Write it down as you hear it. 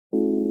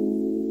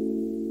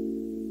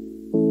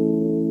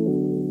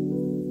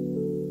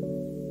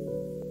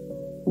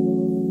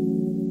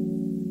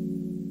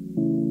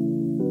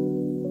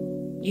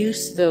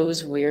Use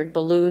those weird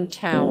balloon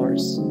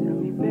towers.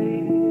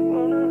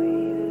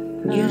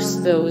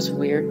 Use those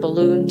weird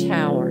balloon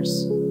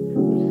towers.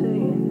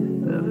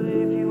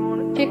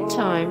 Pick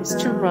times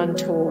to run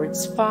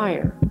towards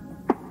fire.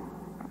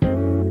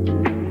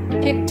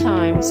 Pick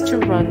times to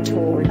run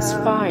towards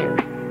fire.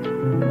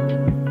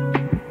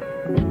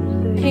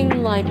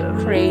 Ping like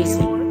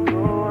crazy.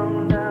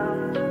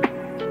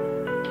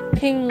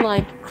 Ping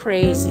like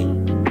crazy.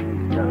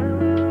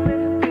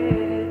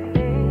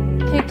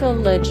 Pick a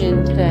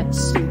legend that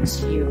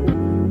suits you.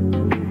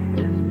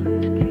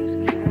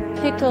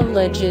 Pick a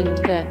legend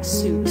that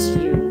suits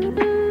you.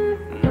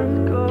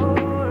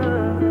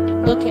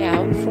 Look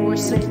out for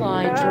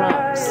supply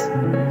drops.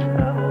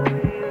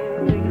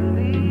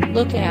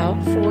 Look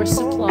out for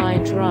supply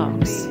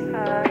drops.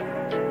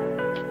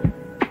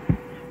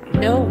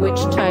 Know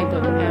which type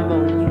of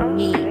ammo you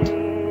need.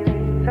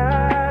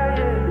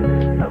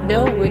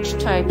 Know which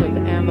type of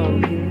ammo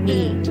you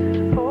need.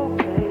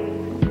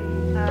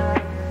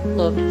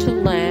 Look to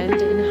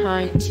land in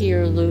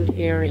high-tier loot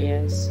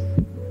areas.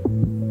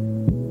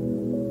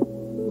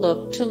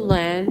 Look to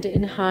land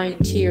in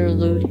high-tier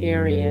loot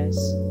areas.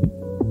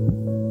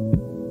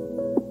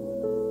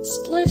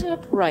 Split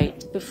up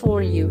right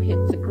before you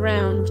hit the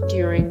ground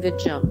during the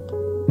jump.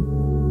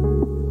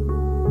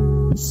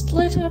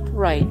 Split up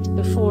right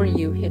before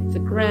you hit the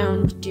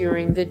ground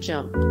during the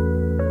jump.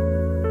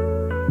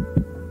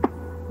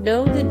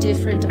 Know the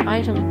different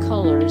item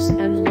colors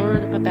and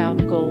learn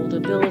about gold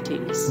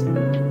abilities.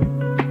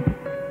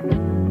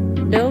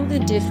 Know the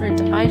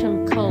different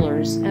item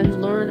colors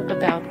and learn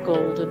about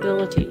gold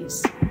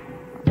abilities.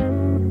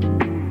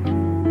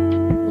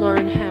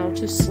 Learn how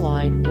to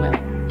slide well.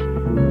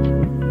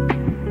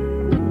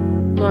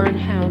 Learn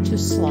how to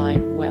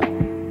slide well.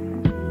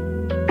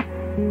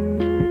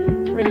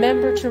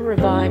 Remember to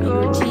revive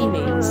your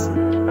teammates,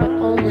 but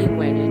only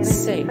when it's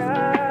safe.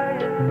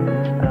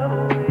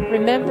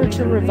 Remember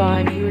to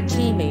revive your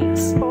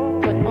teammates,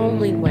 but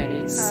only when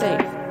it's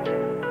safe.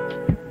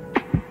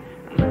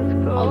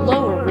 A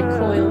lower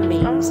recoil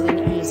means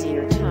an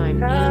easier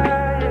time aiming.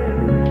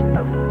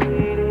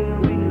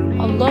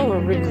 A lower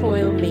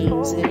recoil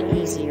means an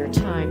easier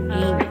time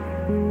aiming.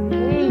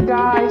 Hey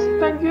guys,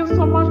 thank you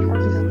so much for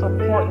the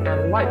support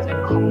and likes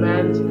and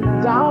comments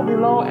down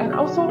below, and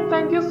also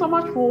thank you so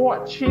much for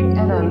watching,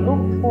 and I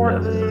look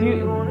forward to see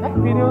you in the next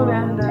video.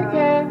 Then take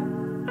care,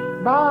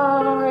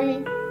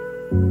 bye.